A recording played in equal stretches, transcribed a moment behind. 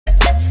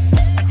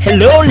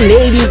Hello,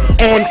 ladies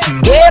and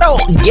ghetto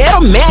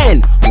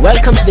men.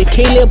 Welcome to the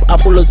Caleb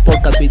Apollo's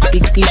podcast, where we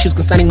speak issues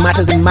concerning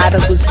matters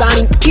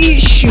concerning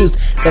issues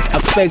that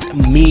affect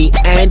me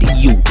and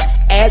you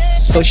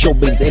as social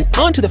beings. And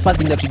on to the first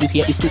thing that we do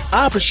here is to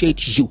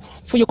appreciate you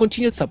for your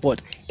continued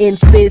support and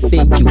say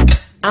thank you.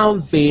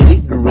 I'm very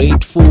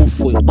grateful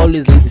for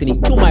always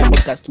listening to my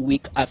podcast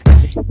week after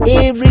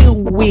every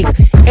week,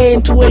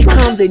 and to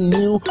welcome the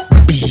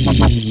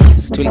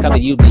newbies,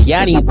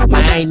 yani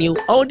my new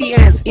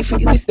audience. If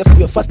this is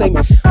your first time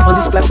on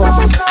this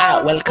platform,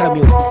 I welcome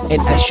you,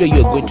 and I'm sure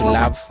you're going to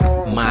love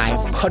my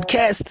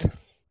podcast.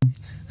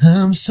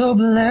 I'm so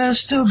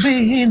blessed to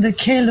be in the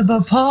Caleb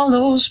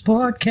Apollo's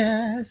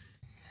podcast.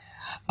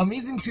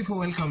 Amazing people,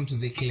 welcome to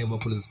the Caleb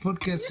Apollo's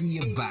podcast. We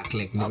are back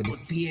like never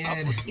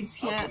disappeared. It's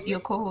here, your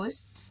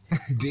co-hosts.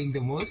 Doing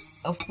the most?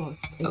 Of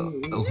course.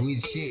 Who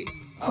is she?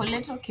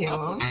 Colette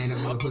Okeo. And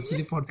I'm the host for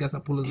the podcast,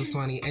 Apollo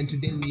Zaswani. And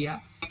today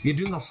we're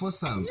doing a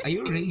foursome. Are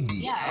you ready?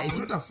 Yeah. It's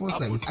not a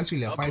foursome, it's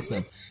actually a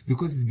fivesome.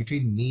 Because it's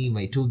between me,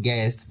 my two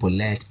guests,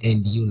 Paulette,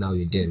 and you now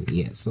you're done.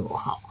 Yeah, so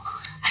how?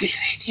 Are you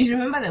ready? You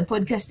remember the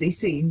podcast they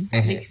said?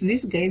 Like,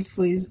 this guy's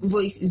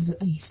voice is...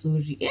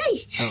 sorry.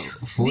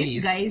 Voice?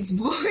 This guy's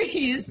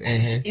voice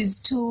is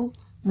too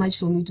much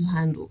for me to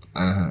handle.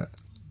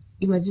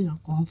 Imagine a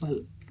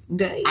couple.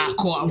 Guy.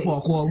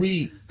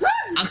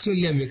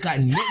 Actually, I'm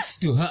next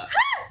to her.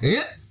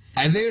 Yeah?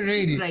 Are they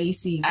ready?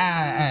 Raisi.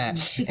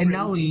 And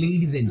now,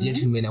 ladies and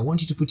gentlemen, I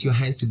want you to put your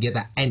hands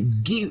together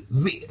and give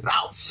it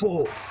out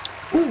for...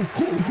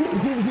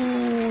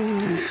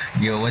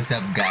 Yo, what's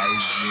up,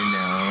 guys? You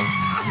know,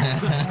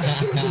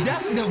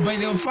 just by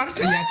the fact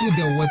that you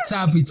the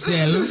WhatsApp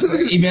itself,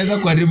 imeanza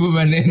kuharibu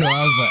maneno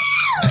hapa.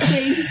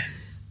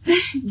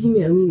 Give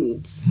me a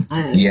minute.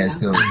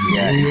 It's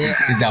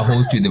the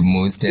host with the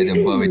most,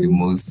 the boy with the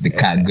most, the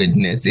car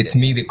goodness. It's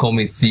me, they call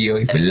me Theo,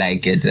 if you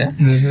like it.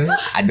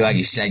 I don't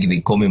get shaggy,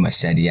 they call me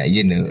Masharia,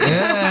 you know.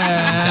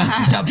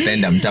 I'm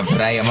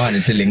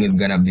telling you, it's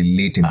gonna be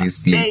late in this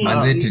place.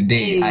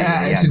 Today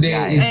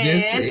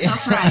is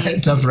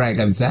just tough fry,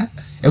 kabisa.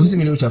 Hebu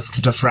sema leo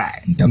tutafry.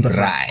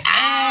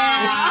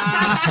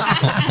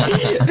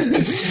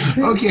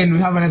 Okay, and we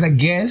have another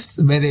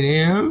guest by the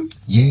name.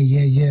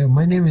 Yeah.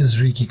 My name is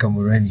Ricky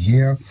Kamuran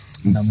here,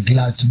 and I'm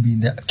glad to be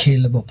in the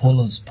Caleb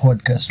Apollo's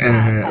podcast.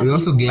 We're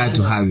also glad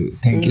to have you.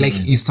 Thank you. Like,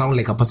 you sound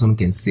like a person who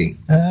can sing.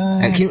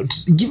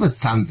 Give us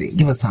something.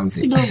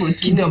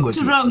 Kidogo.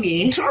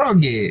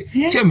 Turoge.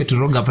 Kia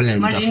umeturoga pale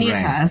na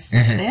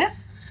Marinate.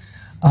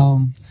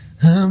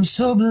 I'm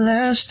so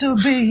blessed to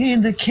be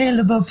in the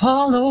Caleb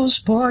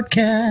Apollo's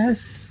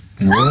podcast.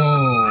 whoa.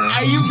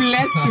 Are you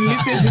blessed to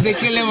listen to the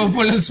Caleb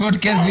Apollo's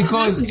podcast?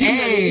 Because,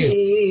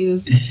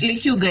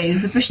 like, you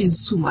guys, the pressure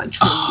is too much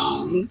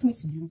for me. Like,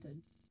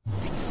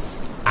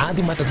 These are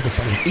the matters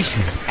concerning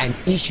issues and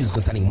issues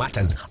concerning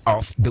matters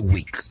of the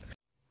week.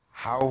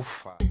 How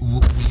far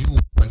will you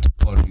want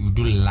or you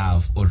do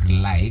love or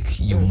like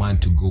your man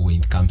to go when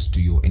it comes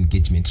to your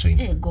engagement ring?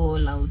 Go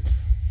all out.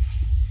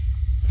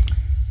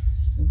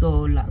 Go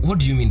all out. What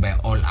do you mean by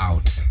all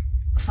out?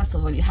 First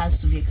of all, it has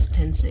to be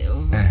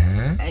expensive.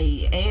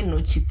 I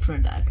no cheap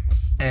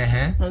products.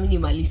 Mimi ni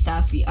mali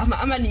safi.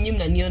 Ama ninyi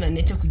mnaniona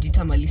neta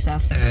kujita mali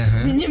safi.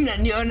 Ninyi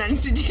mnaniona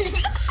nisije.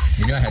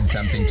 You know, I had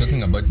something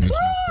talking about beauty.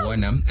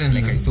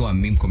 Like, I saw a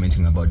meme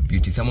commenting about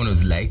beauty. Someone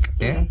was like,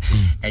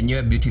 and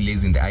your beauty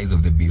lays in the eyes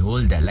of the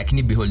beholder.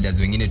 Lakini beholders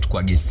wengine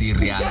tukwage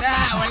serious.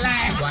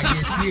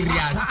 Tukwage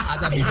serious.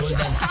 Other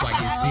beholders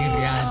tukwage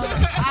serious.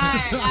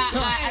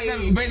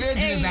 By the way,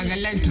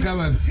 tunazangalia kitu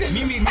kama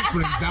mimi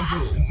for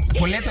example,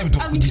 Paulette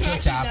ametoka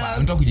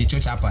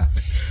kujichocha hapa.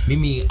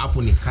 Mimi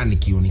hapo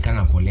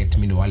nikionekana Paulette,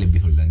 mimi wale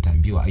beholder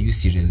nitaambiwa, are you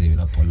serious with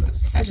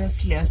Apollos?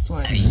 Seriously, I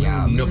swear.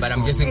 Yeah, no, but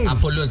I'm guessing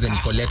Apollos and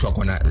Paulette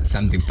wako na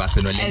something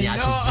personal. And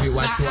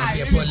watu wa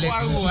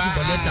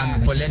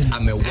Paulette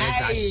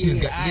ameweza. She's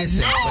got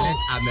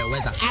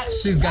ameweza.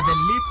 She's got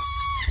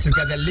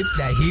the lips,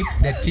 the hips,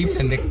 the tips,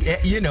 and the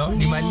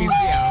ni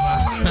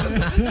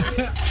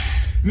malizia.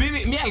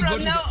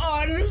 From now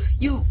on,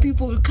 you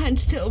people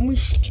can't tell me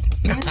shit.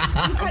 But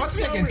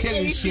I can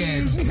tell you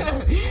shit.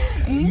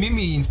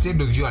 Mimi,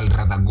 instead of you, I'll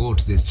rather go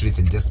to the streets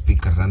and just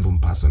pick a random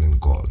person and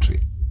go to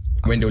it.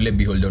 When the ule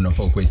beholder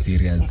unafaa kuwa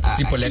serious.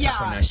 Si Paulette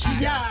kuna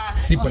shida.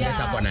 Si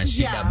Paulette kuna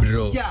shida,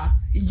 bro.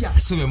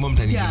 So my mom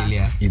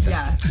tanigililia.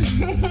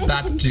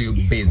 Back to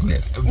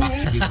business.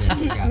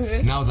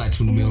 Now that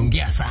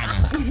umeongea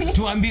sana,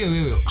 tuambie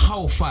wewe,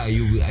 how far are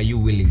you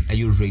willing? Are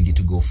you ready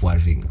to go for a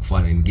ring, for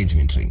an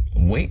engagement ring?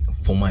 Wait,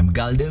 for my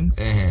Mgaldems,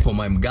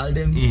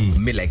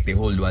 me like the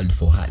whole world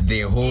for her.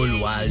 The whole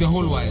world.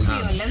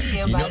 Let's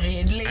get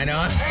married. I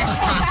know.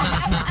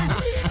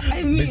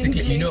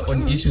 Basically,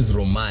 on issues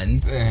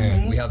romance,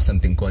 we have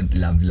something called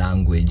love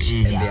language,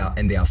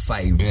 and there are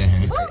 5.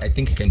 I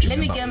think you can remember. Let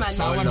me get my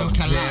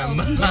number. Okay,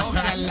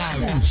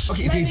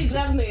 Let me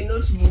grab my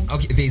notebook.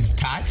 Okay, there's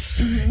touch.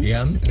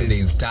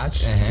 There's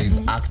touch. There's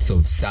acts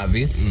of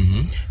service.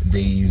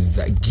 There's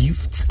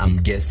gifts, I'm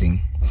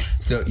guessing.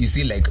 So you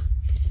see, like,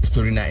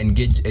 story na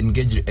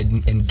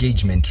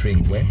engagement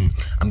ring where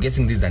I'm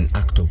guessing this is an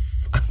act of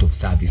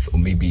service or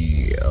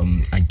maybe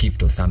a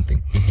gift or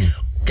something.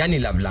 Can you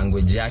love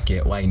language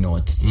yake? Why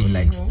not?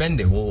 Like spend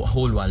the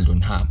whole world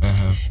on her.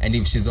 And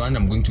if she's one,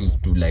 I'm going to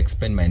like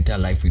spend my entire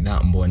life with her.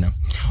 Mbona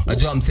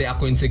unajua msee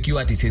ako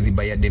insecure ati siwezi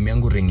buy dem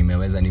yangu ring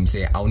imeweza, ni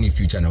msee auni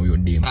future na huyo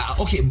dem.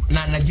 Okay,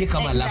 na je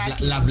kama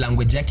love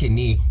language yake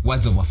ni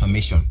words of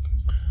affirmation.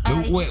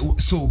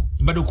 So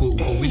bado uko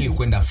willing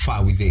kwenda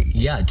far with it.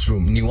 Yeah, true.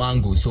 Ni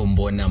wangu, so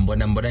mbona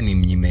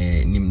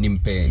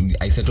nimpe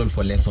I settle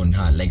for less on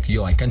her. Like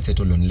yo, I can't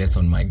settle on less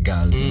on my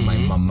girls, my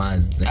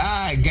mamas.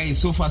 Guys,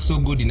 so far so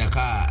good.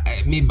 Inaka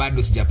me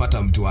bado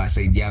sijapata mtu wa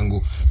side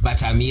yangu,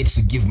 but I'm yet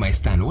to give my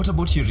stand. What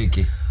about you,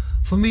 Ricky?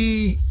 For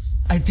me,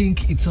 I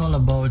think it's all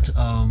about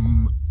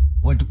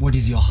what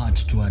is your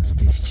heart towards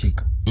this chick.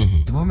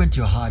 The moment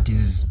your heart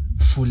is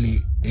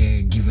fully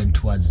given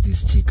towards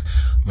this chick,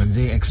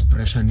 manze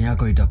expression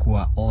yako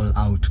itakuwa all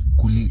out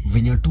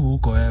venye tu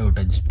huko wewe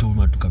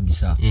utajituma tu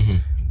kabisa.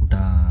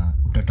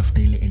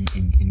 Utatafuta ile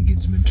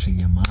engagement ring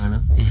ya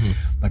maana.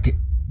 But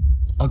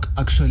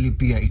actually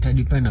pia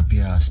itadependa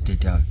pia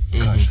state ya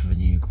cash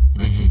venye iko.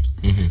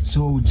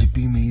 So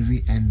ujipime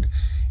hivi, and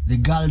the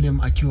girl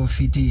dem akiwa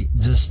fiti,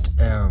 just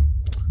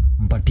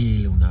mpatie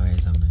ile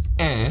unaweza man.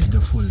 To the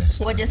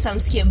fullest. Ngoja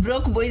samsikie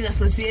Broke Boys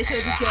Association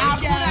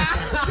tukiongea.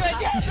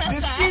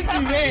 The skinny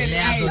man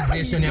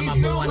association ya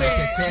maboy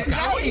wanateseka.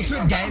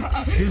 Guys,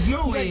 there's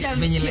no way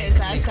when you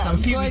like some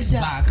few weeks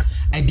back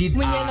I did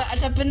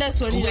atapenda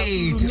swali la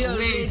wait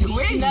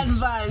in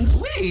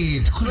advance.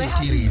 Wait, my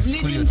heart is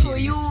bleeding for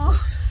you.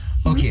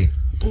 Okay.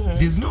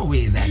 There's no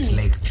way that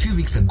like a few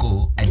weeks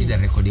ago I did a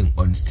recording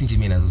on Stingy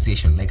Men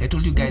Association. Like I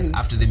told you guys,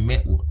 after the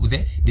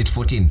date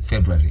 14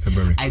 February,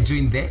 I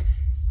joined the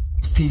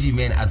Stingy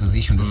Men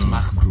Association, the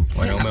Smack group.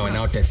 Wanaume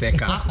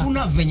wanaoteseka.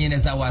 Hakuna venye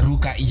neza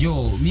waruka.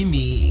 Yo,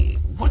 mimi,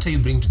 what are you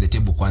bringing to the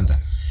table kwanza?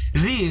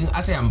 Ring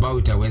hata ambao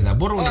itaweza.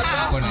 Bora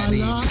unakuwa na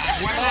ring.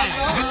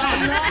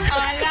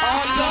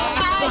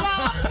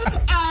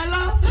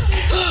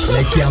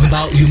 Like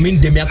ambao, you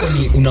mean dem yako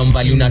ni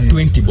unamvali una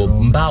 20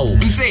 bob mbao.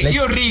 Like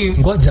your ring.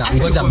 Ngoja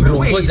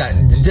bro, ngoja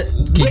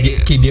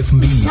KDF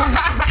 2.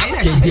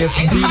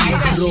 KDF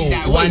 2 bro,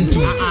 1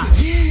 2.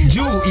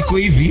 Juu iko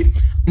hivi,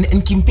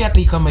 nikimpea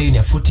hata kama hiyo ni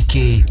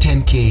 40k,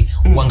 10k,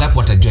 wangapi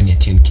watajua ni ya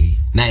 10k?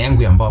 Na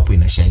yangu ambao hapo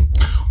ina shine.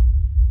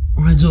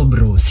 Unajua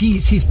bro,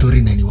 si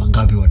story na ni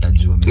wangapi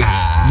watajua.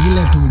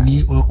 Ile tu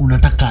ni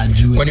unataka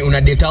ajue. Kwani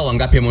una date au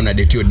wangapi ama una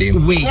date yo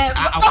dem? Wait.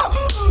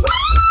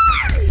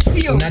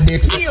 Una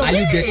date, are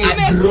you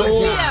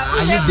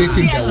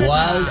dating the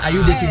world? Are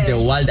you dating the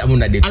world? Ama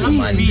una date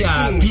man?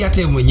 Pia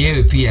hata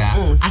mwenyewe pia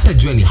hata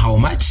jua ni how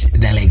much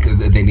the like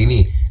the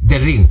nini the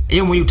ring.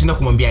 Yeye mwenyewe tena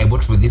kumwambia I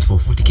bought for this for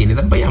 40k.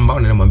 Naweza mbaya ambao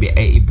namwambia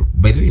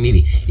by the way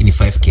nini ini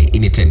 5k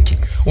ini 10k.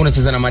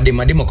 Unacheza na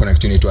mademo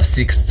connect to a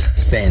sixth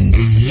sense.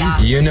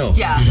 You know.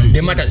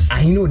 Dem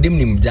I know dem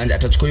ni mjanja,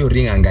 atachukua hiyo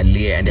ring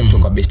angalie and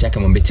kutoka best yake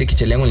mwambie cheki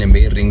chele yangu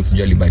niambie rings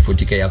jali by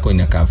 40k yako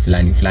inakaa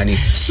fulani.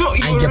 So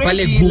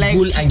angepale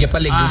Google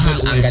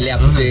angalia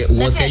apate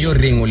wote hiyo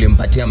ring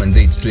ulimpatia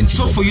manze it's 20.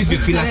 So for you to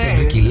feel as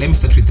Ricky, let me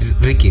start with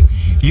Ricky.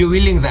 You're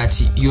willing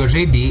that you're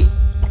ready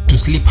to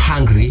sleep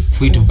hungry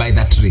for you to buy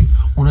that ring.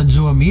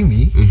 Unajua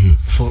mimi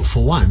for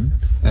one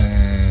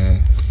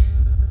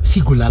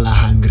sikulala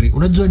hungry.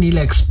 Unajua ni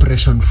ile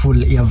expression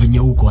full ya venye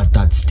uko at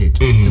that state.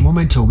 The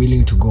moment you're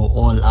willing to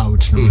go all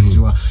out,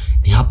 unajua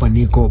ni hapa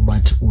niko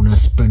but una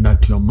spend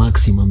at your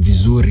maximum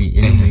vizuri,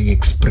 yani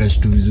express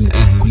tu vizuri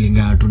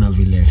kulingana tu na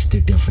vile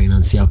state ya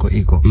finance yako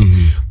iko.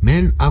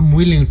 Man, I'm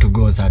willing to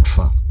go that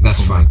far.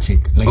 That's fine.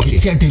 Like okay.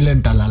 It's not ile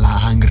nitalala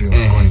hungry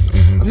of course.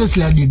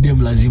 Obviously hadi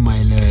dem lazima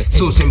ile.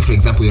 So say for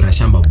example you're a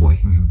shamba boy.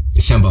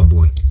 Shamba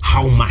boy.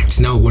 How much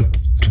now you want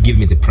to give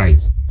me the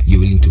price? You're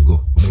willing to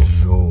go for?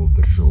 Bro.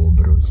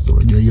 So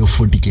hiyo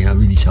 40k na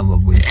mimi shamba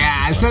boy.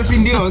 Sasa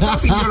ndio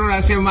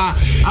unasema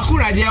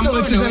hakuna haja ya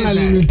mtu na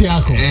limit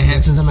yako.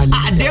 Sasa na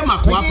limit. Dema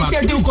kwa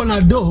hapa. Sisi uko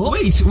na do.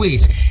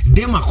 Wait.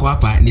 Dema kwa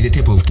hapa ni the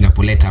type of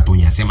kinapoleta hapo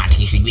unasema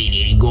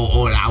ati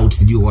go all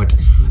out do what.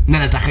 Na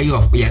nataka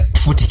hiyo ya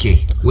 40k.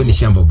 Wewe ni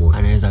shamba boy.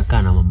 Anaweza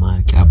kaa na mama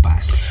yake.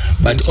 Bas.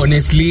 But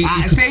honestly,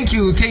 thank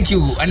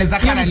you. Anaweza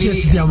kaa na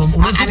nini?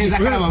 Anaweza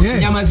kaa na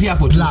nyamazi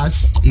hapo tu.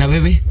 Na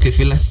wewe,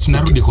 Kefilas,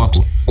 tunarudi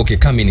kwako. Okay,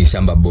 kama ni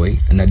shamba boy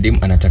na dem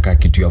anataka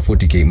kitu ya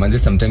 40k, manze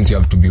sometimes you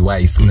have to be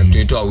wise.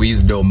 Unatoa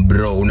wisdom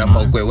bro,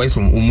 unafaa kuwa wise,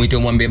 umuite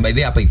mwambie by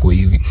the hapa iko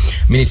hivi.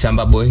 Mimi ni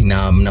shamba boy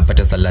na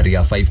mnapata salary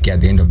ya 5k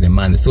at the end of the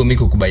month. So mimi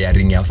kukubaya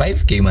ring ya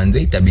 5k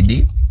manze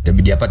itabidi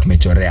hapa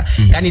tumechorea.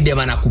 Kani dem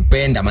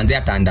anakupenda manze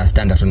ata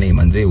understand atone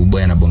manze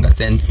uboy anabonga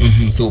sense.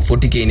 So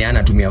 40k ni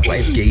anatumia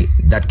 5k,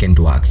 that can't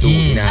work. So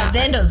at the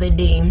end of the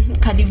day,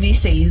 KIDDY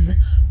says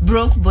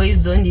broke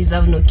boys don't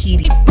deserve no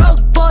KIDDY.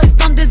 Broke boys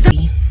don't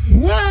deserve.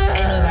 What?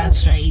 I know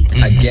that's right.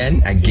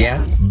 Again,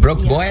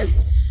 broke boys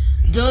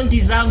don't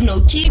deserve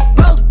no KIDDY.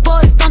 Broke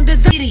boys don't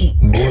deserve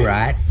KIDDY. All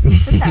right.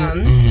 Sasa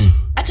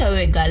hata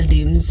wewe girl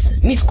dims,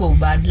 mimi siko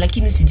bad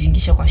lakini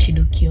usijingisha kwa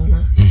shida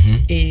ukiona.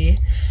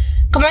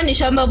 kama ni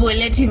shamba boy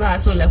let him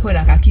hustle like kwa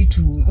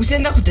kakitu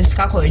usienda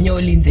kutesika kwa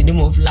wenyewe in the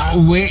name of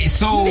love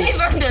so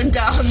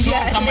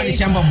kama ni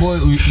shamba boy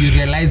you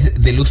realize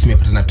the looks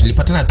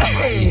tulipatana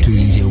tamani tu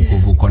nje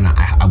huko na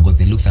I've got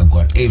the looks, I've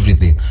got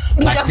everything,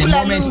 but the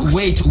moment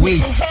wait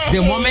the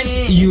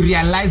moment you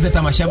realize that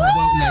I'm a shamba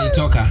boy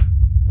unanitoka.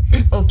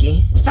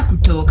 Okay, sita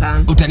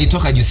kutoka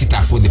utanitoka juu sita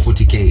afford the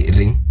 40k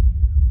ring.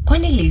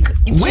 Kwani like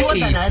it's more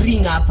than a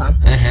ring hapa.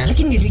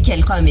 Lakini Ricky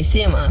alikuwa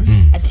amesema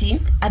ati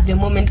at the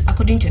moment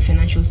according to your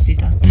financial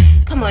status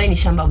kama wewe ni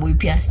shamba boy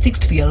pia stick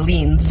to your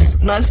lanes.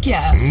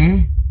 Unasikia?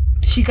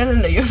 Shikana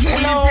na your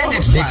fellow.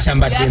 Date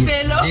shamba girl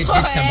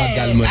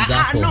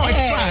mwenzako. No, it's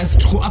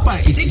fast. Hapa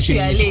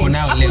tuko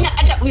nao leo.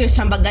 Hata huyo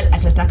shamba girl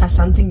atataka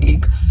something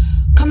like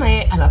kama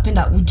yeye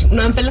anapenda uji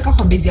unampeleka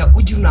kwa base ya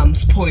uji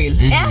unamspoil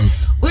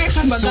wewe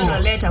shamba girl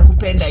unaleta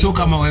kupenda so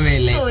kama wewe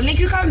like so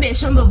like you can't be a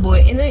shamba boy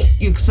and then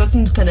you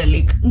expecting to kind of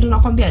like ndio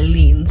nakwambia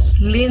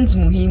lanes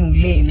muhimu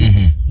lanes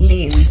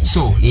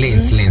so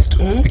lanes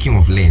speaking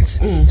of lanes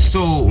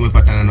so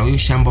umepatana na huyo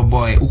shamba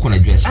boy uko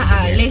unajua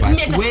shamba like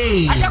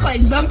hata kwa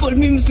example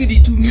mimi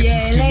msiditumie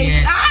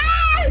like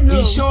no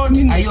in short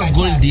are you a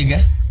gold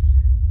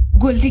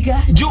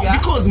digger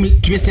because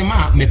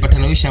tumesema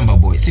umepatana huyo shamba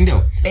boy si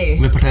ndio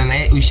umepatana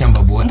naye huyo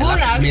shamba boy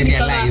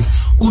alafu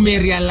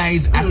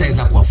umerealize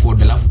ataweza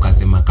kuafford alafu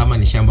kasema kama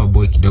ni shamba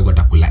boy kidogo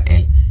atakula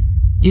L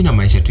you know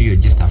maisha tu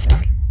you're just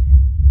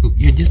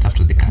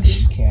after the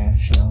cash.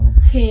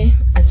 Hey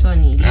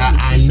Atoni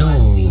I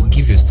know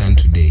give your stand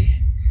today.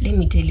 Let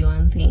me tell you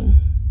one thing.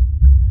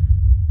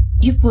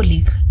 You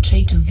like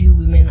try to view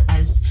women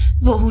as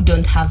people who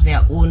don't have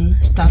their own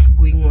stuff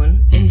going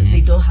on and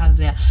they don't have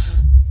their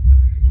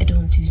I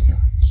don't use that.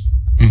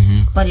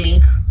 But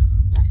like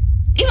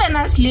even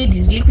as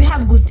ladies, like we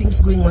have good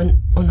things going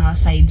on our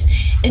sides,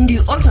 and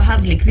you also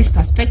have like this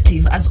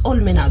perspective as all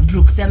men are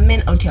broke. There are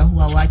men out here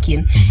who are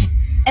working,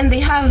 and they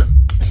have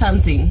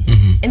something,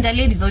 and there are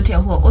ladies out here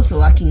who are also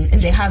working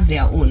and they have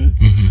their own.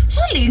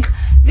 So like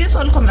this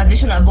whole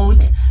conversation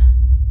about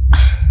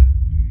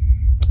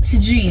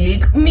sijui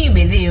like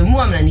maybe they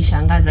more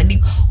mnanishangaza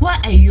like why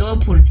are you all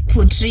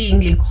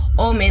portraying like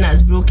all men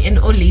as broke and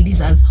all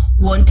ladies as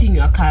wanting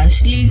your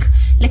cash like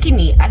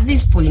lakini at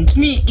this point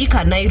me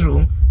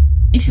ikanairo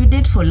if you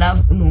date for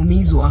love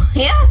unaumizwa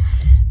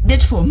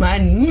date for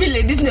money me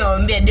ladies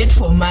nawaambia date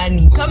for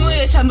money kama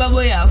hiyo shamba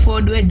boy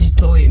afford we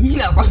jitoe mimi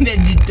nakwambia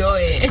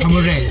jitoe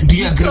kama do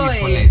you agree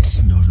with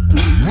Paulette? No.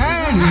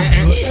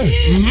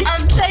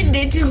 I've tried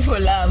dating for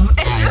love.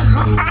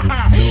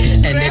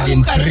 And then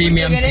in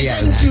premium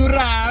tiers.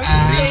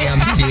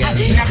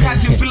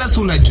 Inakati feel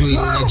so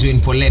unajoin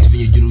Paulette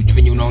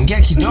venye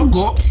unaongea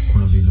kidogo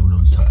kuna vile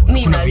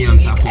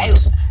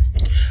unamsupport.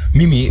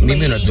 Mimi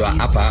unajua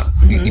hapa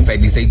if I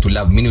decide to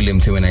love mimi ule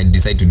mse when I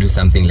decide to do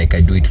something like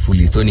I do it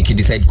fully. So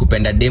nikidecide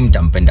kupenda dem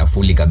tampenda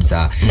fully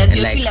kabisa. And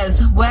like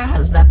feelers, where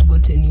has that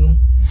gotten you?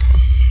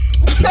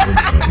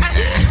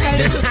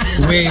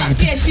 Wait.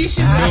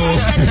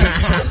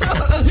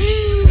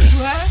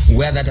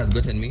 Where that has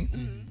gotten me?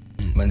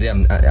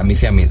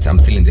 Manze, I'm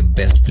still in the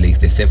best place,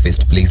 the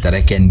safest place that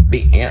I can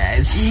be.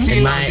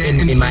 In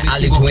my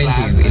early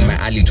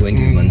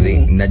 20s,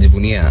 manze,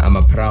 najivunia. I'm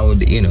a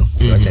proud,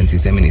 so acha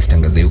niseme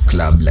nistangaze hiyo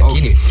club.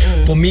 Lakini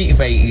for me, if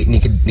I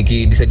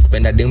decide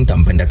kupenda dem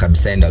tampenda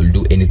kabisa and I'll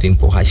do anything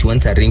for her. She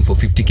wants a ring for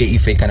 50k.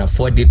 If I can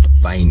afford it,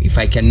 fine. If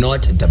I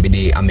cannot,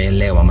 tabidi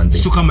ameelewa manze.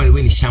 So kama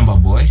wewe ni shamba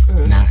boy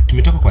na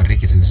tumetoka kwa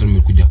Ricky sasa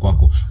nimekuja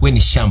kwako. Wewe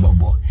ni shamba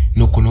boy.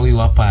 Na kuna huyu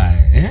hapa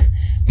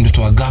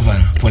mtoto wa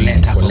governor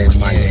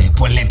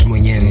Paulette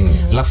mwenyewe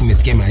alafu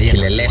umesikia Maria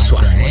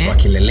kileleshwa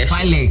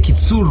pale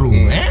Kitsuru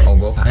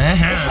ogopa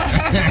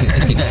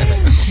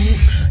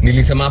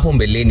nilisema hapo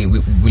mbeleni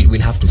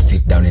we'll have to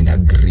sit down and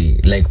agree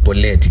like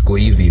Paulette iko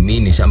hivi mimi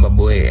ni shamba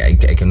boy I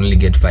can only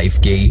get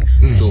 5k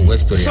so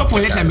what's story so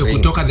Paulette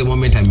amekutoka the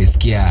moment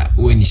amesikia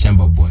wewe ni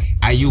shamba boy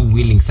are you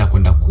willing sasa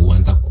kwenda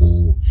kuanza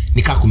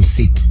nika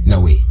kumsip na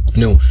we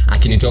no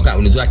akinitoka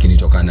unajua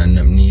akinitoka na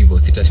ni hivyo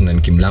sitashinda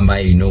nikimlamba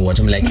you know what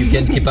I'm like you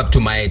can't keep up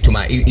to my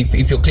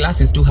if your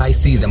class is too high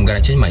sis I'm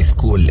gonna change my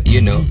school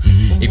you know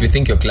if you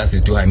think your class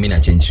is too high mimi na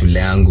change shule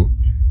yangu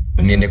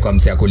niende kwa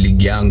mse yako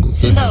ligi yangu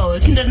so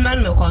ndio maana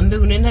nimekuambia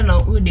unaenda na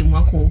huyo demu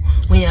wako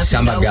mwenye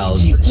shamba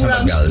girls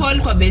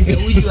Paul kwa base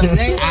huyu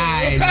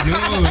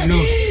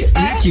no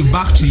Ricky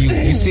back to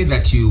you say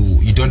that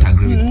you don't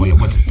agree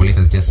with what Paulette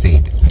has just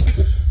said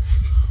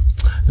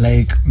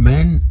like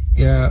men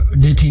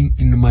dating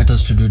in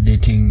matters to do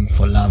dating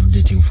for love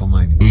dating for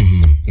money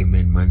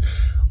amen man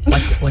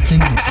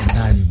wacheni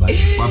ndani bali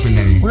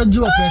wapendani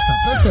unajua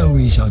pesa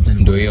huisha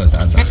wacheni ndio hiyo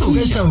sasa pesa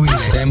huisha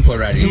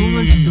temporary the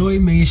moment ndio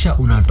imeisha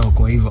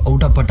unatoka hivyo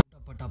utapata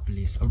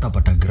place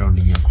utapata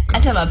ground yako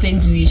hata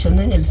mapenzi huisha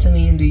nani alisema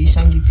hiyo ndio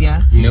ishangi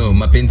pia no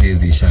mapenzi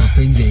hiziisha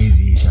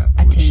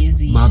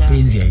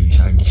mapenzi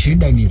haisha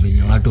shida ni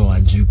venye watu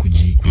hawajui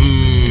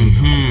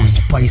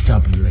spice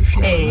up life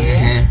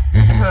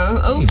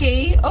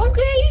okay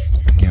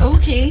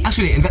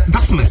actually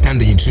that's my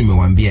standard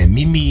nimewambia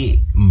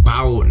mimi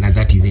mbao na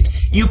that is it.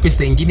 Hiyo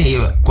pesa ingine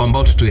hiyo kwa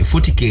mbao tutoe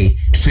 40k,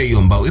 tutoe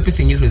hiyo mbao. Hiyo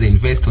pesa ingine tuweze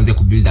invest, tuanze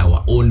kubuild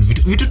our own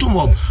vitu tu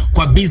mob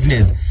kwa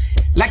business.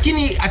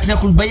 Lakini atina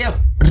kubaya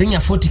ring ya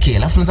 40k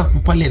alafu tunaanza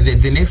kupale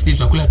the next day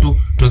tunakula tu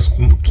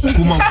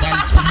sukuma ugali.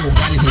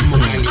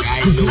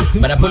 I know.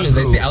 But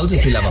apologize, I also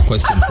still have a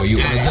question for you.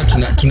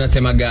 Unajua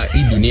tunasemaga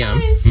hii dunia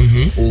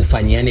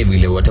ufanyiane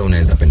vile wote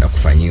unaweza penda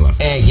kufanyiwa.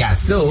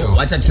 Yes. So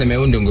hata tuseme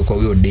wewe ndio ungekuwa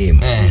huyo dem.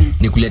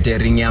 Nikuletee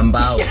ring ya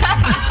mbao.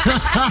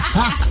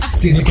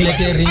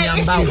 Nikuletee ring ya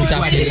mbao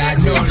utafadhali.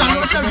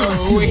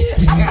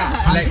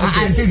 Like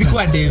okay,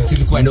 sizikuwa dem.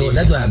 No,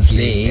 that's what I'm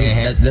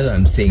saying. That's what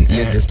I'm saying.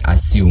 Let's just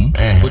assume,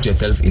 put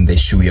yourself in the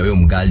shoe ya wewe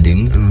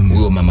mgaldems,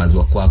 wewe mamaz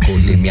wa kwako,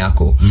 dem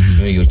yako,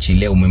 hiyo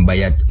chile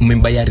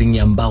umembaya ring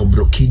ya mbao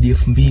bro,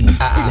 KDF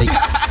 2. Like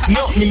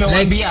no,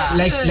 nimewambia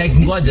like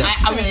ngoja.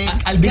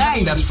 I'll be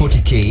having that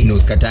 40k. No,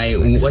 skatae,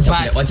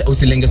 wacha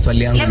usilenge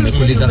swali yangu,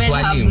 nimekuuliza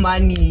swali.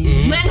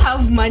 Men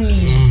have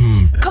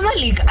money. Come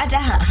on, like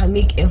ata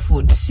make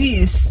effort.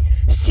 Sis.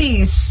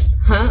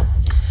 Huh?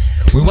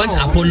 We want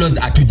Apollos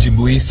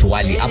atujibu hii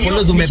swali.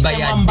 Apollos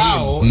umebaya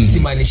mbao,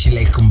 simanishi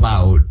like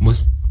mbao.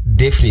 Most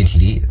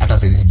definitely hata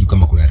sasa sijui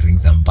kama kuna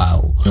rings za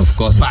mbao. Of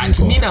course. But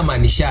mimi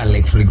namaanisha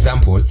like for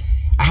example,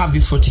 I have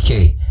this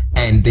 40k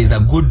and there's a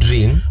good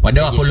ring.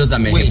 Wadau Apollos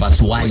amehepa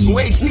swali.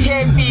 Wait, see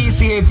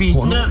happy.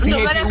 No,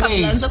 maana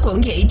kabla anza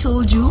kuongea I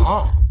told you.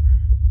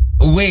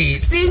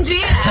 Wait. Sinji.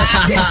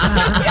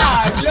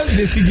 Yeah, belongs to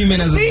the CG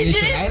Men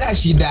Association. Haina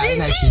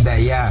shida,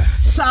 yeah.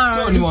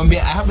 So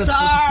nimwambia I have the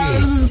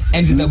 40k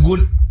and there's a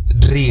good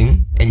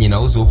ring and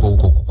inauzwa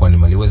huko kwa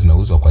animal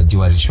zinauzwa kwa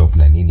jewelry shop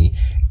na nini.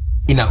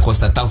 Ina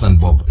cost 1,000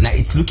 bob. Now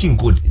it's looking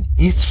good.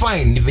 It's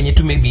fine. Ni venye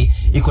tu maybe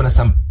iko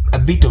na a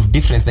bit of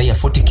difference na ya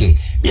 40k.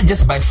 We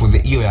just buy for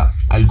the year.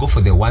 I'll go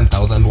for the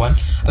 1,000 one.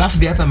 After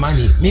the other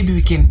money, maybe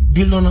we can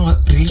build on our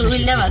relationship.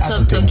 We'll never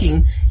stop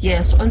talking.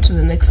 Yes, on to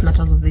the next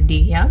matters of the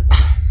day, yeah?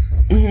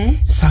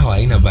 Sawa,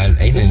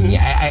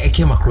 I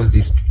came across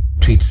this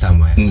tweet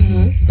somewhere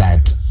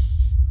that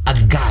a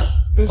girl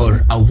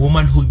or a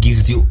woman who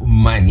gives you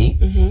money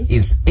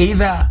is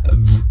either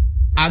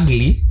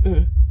ugly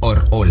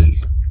or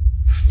old.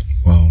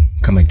 Wow,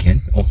 come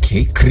again.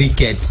 Okay,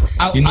 cricket.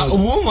 A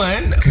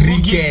woman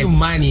who gives you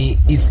money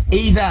is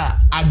either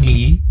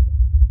ugly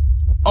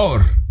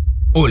or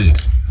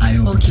old. I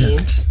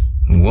object.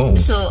 Whoa.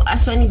 So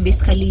Aswani,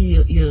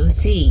 basically you're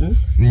saying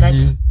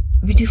that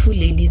beautiful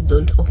ladies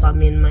don't offer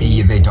men money.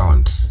 Yeah, they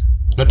don't.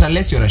 Not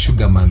unless you're a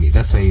sugar mommy.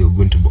 That's why you're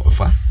going to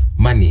offer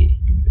money.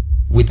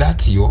 With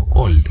that you're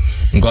old.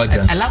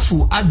 Ngoja.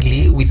 Alafu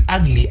with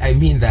ugly I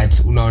mean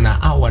that unaona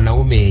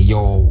wanaume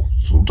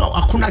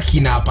hakuna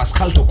kina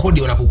Pascal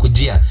Tokodi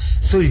wanakukujia.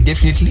 So you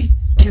definitely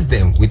kiss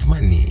them with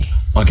money.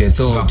 Okay,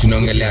 so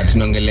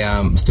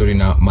tunaongelea story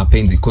na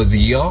mapenzi cause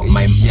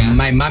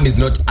my mom is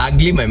not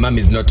ugly, my mom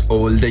is not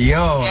old.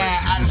 You're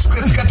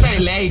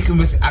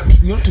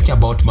not talking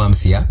about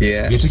moms here.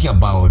 Yeah. You're talking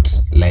about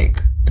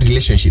like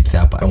relationships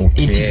hapa.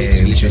 Okay. Intimate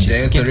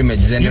relationships. You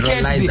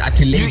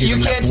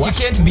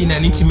can't be in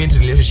an intimate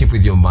relationship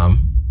with your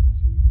mom.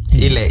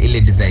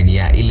 Ile design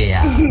ya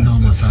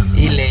Noma sana.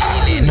 ile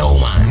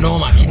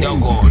noma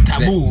kidogo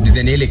tabu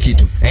design ile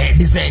kitu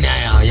design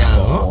ya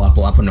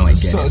hapo no I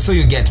get so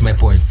you get my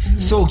point.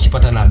 So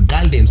ukipata na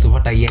girl so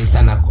pata yeng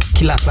sana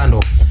kila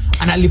sando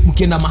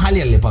analipukenda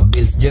mahali alipa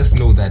bills, just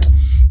know that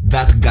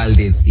girl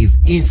is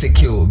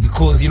insecure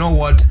because you know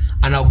what,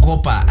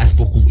 anaogopa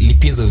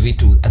asipokulipia hizo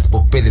vitu,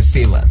 asipopay the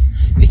favors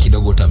ni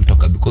kidogo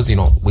utamtoka because you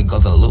know we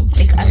got the looks.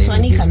 Like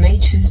Aswani, can I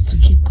choose to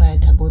keep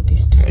quiet about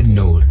this story?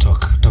 No,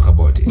 talk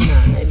about it. No,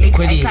 like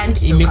I can't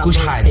talk about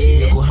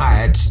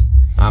it.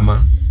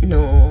 Ama?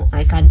 No,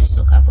 I can't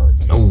talk about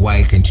it.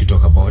 Why can't you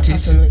talk about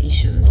Personal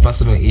issues.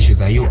 Personal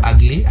issues. Are you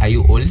ugly? Are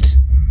you old?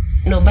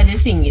 No, but the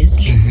thing is,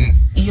 like,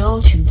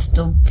 y'all should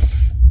stop.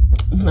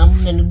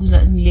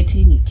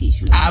 Nileteni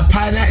tissue.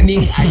 Apana,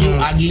 are you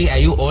ugly? Are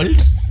you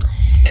old?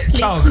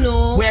 Talk.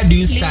 No, where do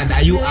you stand?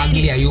 Are you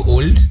ugly? Are you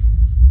old?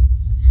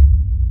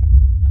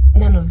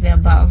 None of the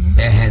above.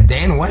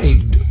 Then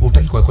why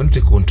utaki kwa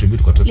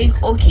contribute kwa topic?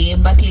 Like, okay,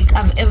 but like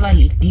I've ever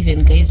like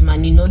given guys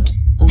money, not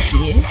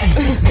okay.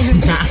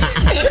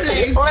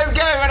 Always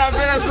give me a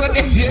better so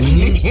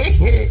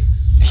definitely.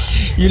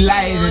 You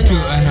lie the two.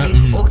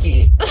 Like,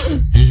 okay.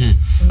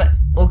 But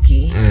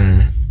okay.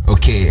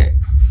 Okay.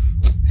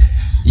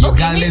 Your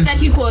Okay, mimi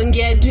sitaki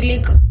kuongea tu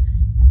like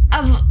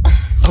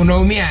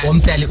unaumia.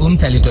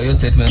 Umsali to your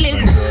statement.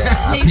 Like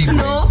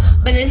no,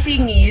 but the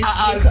thing is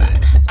like,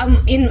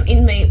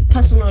 in my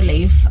personal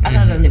life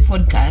other than the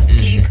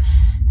podcast, like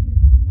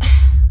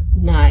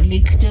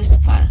like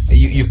just pass.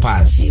 You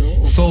pass.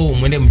 So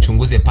mwende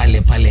mchunguze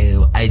pale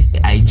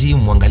IG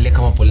muangalie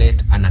kama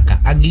Paulette anaka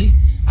ugly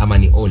ama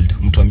ni old,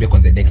 mtuambie kwa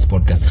the next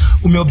podcast.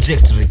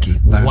 Object Ricky,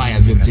 why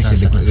have you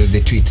objected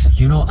the tweet?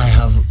 You know, I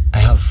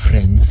have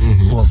friends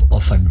who have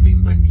offered me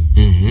money,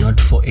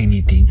 not for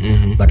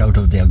anything, but out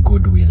of their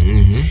goodwill.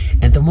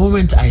 At the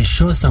moment I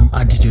show some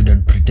attitude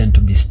and pretend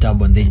to be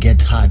stubborn, they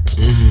get hurt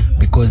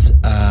because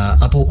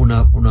hapo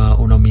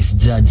una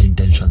misjudge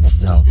intentions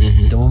zao.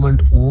 The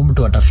moment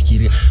mtu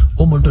atafikiria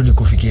mtu ni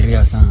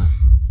kufikiria sana,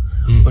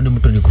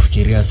 mtu ni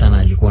kufikiria sana,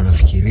 alikuwa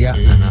anafikiria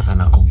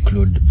ana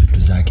conclude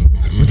vitu zake,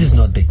 which is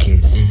not the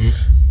case.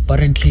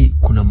 Apparently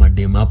kuna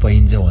madem hapa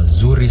nje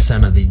wazuri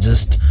sana, they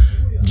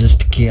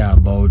just care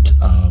about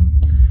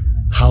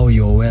how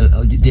you're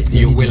they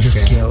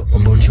just care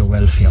about your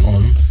welfare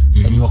all,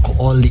 and you are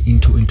all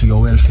into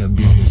your welfare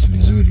business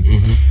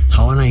vizuri.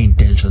 Hawana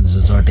intentions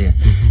zozote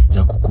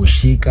za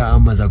kukushika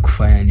ama za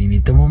kufanya nini.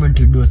 The moment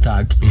you do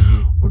that,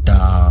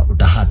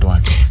 uta hurt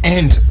what.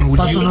 And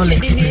personal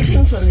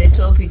experience from the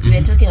topic, we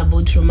are talking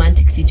about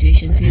romantic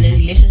situations. You're in a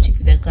relationship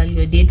with a girl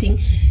you're dating,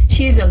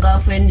 she is your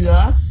girlfriend, you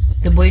are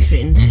the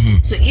boyfriend.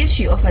 So if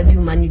she offers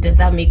you money, does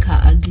that make her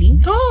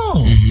ugly?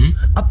 No.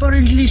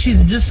 Apparently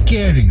she's just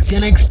caring. See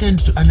an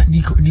extent to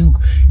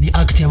ni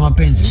act ya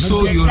mapenzi.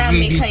 So Does you're that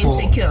make ready her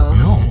for insecure?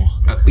 No.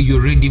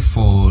 You're ready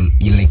for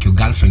your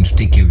girlfriend to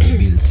take care of the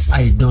bills.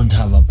 I don't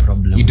have a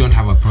problem. You don't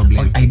have a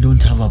problem. I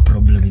don't have a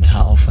problem with her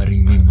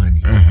offering me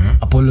money.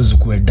 Apollo's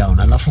ukwe down,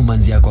 alafu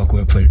manzi yako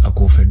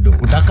akuofe do.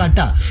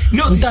 Utakata.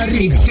 No,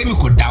 semi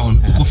uko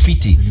down, uko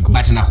fiti,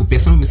 but nakupea.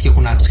 Sasa umesikia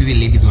kuna actually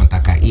ladies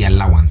wanataka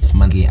allowance,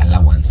 monthly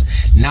allowance.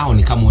 Now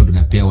ni kama wewe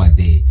unapewa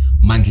the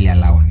monthly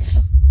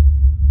allowance.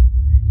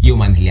 Your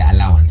monthly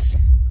allowance.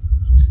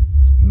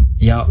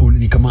 Ya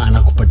ni kama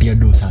anakupatia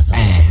do sasa.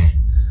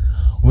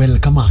 Well,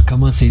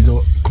 kama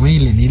saizo kama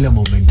ile ni ile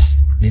moment,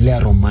 ni ile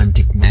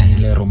romantic man,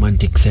 ile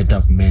romantic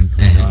setup man.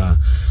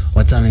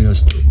 What's your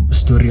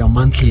story ya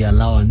monthly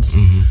allowance?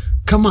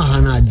 Kama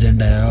hana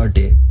agenda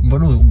yoyote,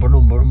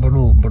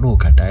 mbono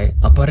ukatae.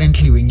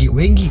 Apparently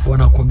wengi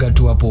wanakuaga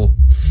tu hapo.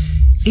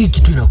 Hii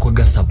kitu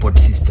inakuaga support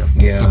system.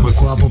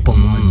 Kwa hapo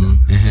pamoja.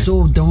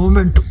 So the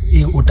moment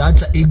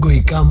utaacha ego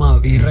ikama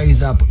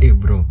rise up,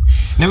 bro.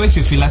 Now if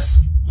you feel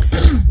us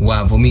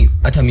Wow, for me,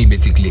 hata me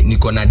basically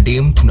niko na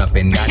dem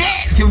tunapendana.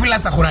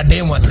 Theophilus akona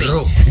dem wase.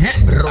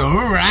 Bro.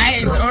 All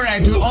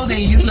right. To all the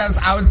listeners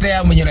out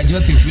there, mwenye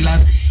unajua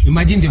Theophilus,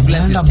 imagine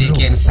Theophilus is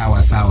taken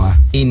sawa.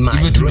 In my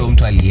even to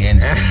mtu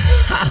alienda.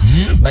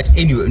 But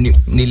anyway,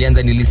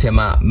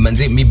 nilisema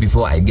manze, me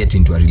before I get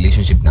into a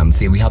relationship na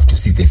mse, we have to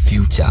see the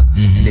future.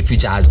 The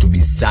future has to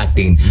be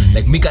certain.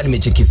 Like mika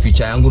nimecheki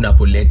future yangu na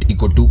Paulette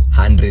iko tu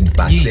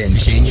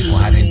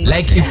 100%.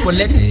 Like if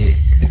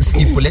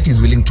Paulette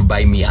is willing to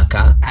buy me a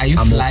car, I'm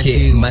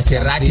okay.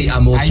 Maserati,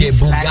 I'm okay.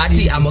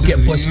 Bugatti, I'm okay.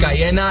 Porsche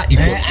Cayenne, are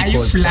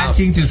you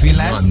flirting to feel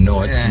us?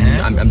 No,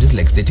 I'm not. I'm just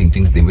like stating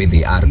things the way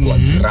they are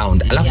on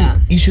ground.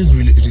 Alafu issues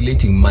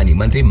relating money.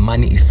 Manze,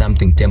 money is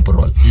something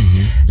temporal.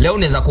 Leo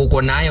unaweza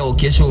kuko nayo,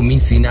 kesho mimi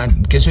sina,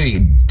 kesho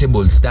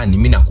table stand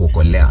mimi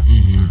nakuokolea.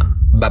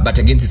 But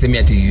again sisemi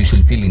ati you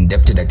should feel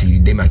indebted ati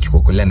dema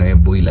akikokolea na wewe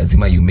boy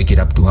lazima you make it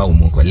up to how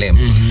umokolea.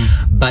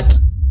 But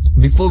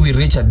before we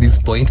reach at this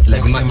point,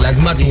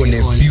 lazima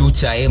tuone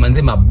future.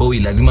 Manze maboy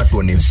lazima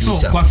tuone future.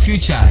 So kwa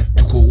future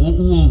tuko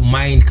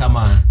mind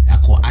kama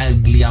ako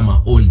ugly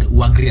ama old,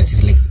 we agree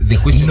is like the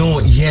question.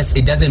 No, yes,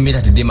 it doesn't mean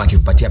that dem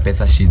akikupatia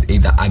pesa she's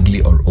either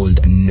ugly or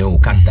old. No,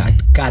 cut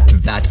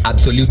that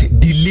absolutely,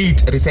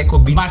 delete, recycle,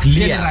 bin but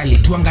clear. Generally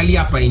tuangalie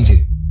hapa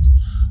nje,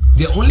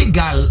 the only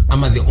girl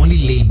ama the only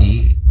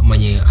lady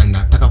mwenye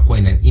anataka kuwa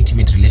in an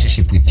intimate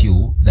relationship with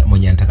you, that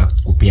mwenye anataka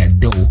kupea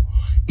dough,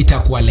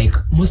 itakuwa like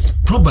most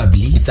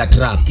probably it's a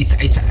trap.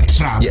 It's a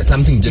trap. Yeah,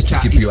 something just to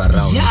keep you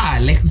around. Yeah,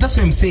 like that's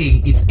what I'm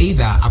saying. It's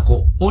either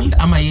ako old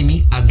ama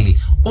yeni ugly.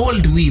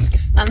 Old with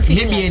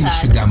maybe any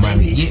sugar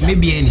mommy. Yeah,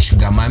 maybe any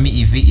sugar mommy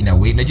if in a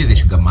way. Najua the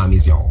sugar mommy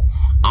is yo.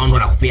 Aundu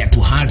nakupea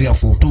 200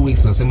 for 2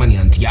 weeks, unasema ni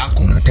auntie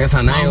yako.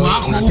 Unatesa nayo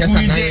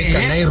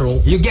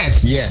Kanairo. You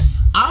get? Yeah.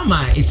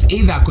 Ama it's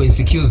either ako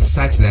insecure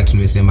such that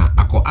tumesema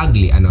ako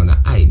ugly anaona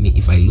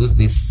if I lose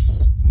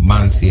this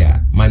month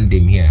here, Monday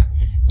here,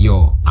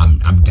 yo,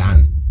 I'm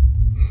done.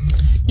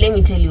 Let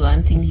me tell you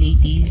one thing,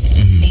 ladies.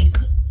 Like,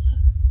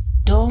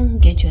 don't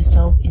get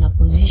yourself in a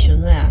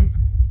position where,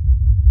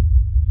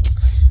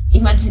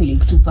 imagine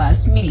like to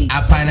pass me like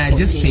Apana,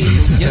 just say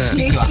it. Just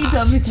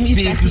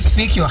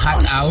speak your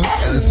heart out.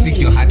 Speak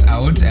your heart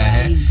out.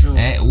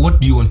 What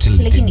do you want to tell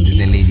the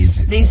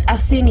ladies? There's a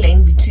thin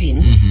line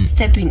between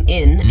stepping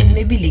in and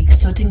maybe like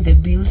sorting the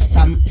bills.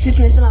 Si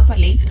tumesema hapa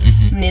like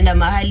mnenda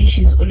mahali,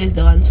 she's always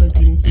the one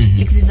sorting.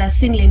 Like there's a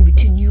thin line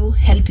between you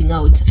helping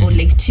out or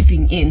like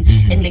chipping in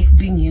and like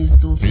being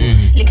used also.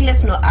 Like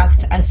let's not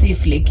act as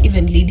if like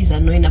even ladies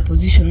are not in a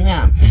position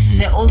where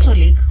they're also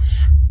like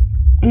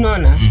no.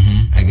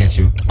 I get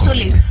you. So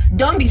like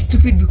don't be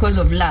stupid because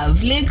of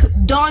love. Like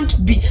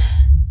don't be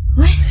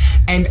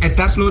and at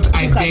that note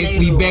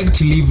we beg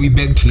to leave.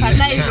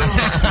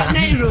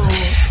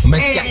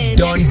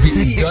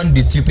 Don't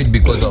be stupid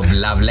because of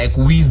love. Like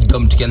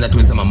wisdom tukianza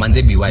tumesema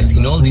manze be wise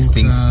in all these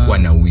things. Kwa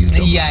na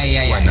wisdom. Yeah.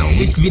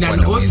 It's been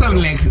an awesome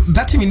like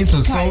 30 minutes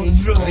or so.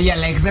 Yeah,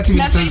 like 30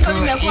 minutes or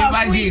so.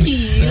 Imagine.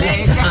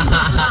 Like,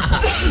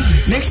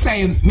 next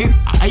time, maybe,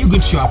 are you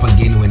going to show up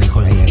again when I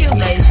call you? You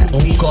guys should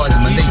of course,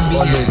 man. It's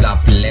always a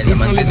pleasure.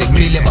 Man, the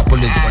KIDDY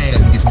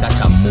podcast is such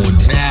a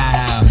mood.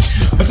 Yeah.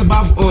 But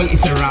above all,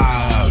 it's a wrap.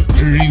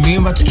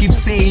 Remember to keep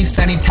safe,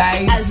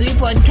 sanitize. As we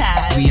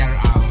podcast. We are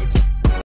out.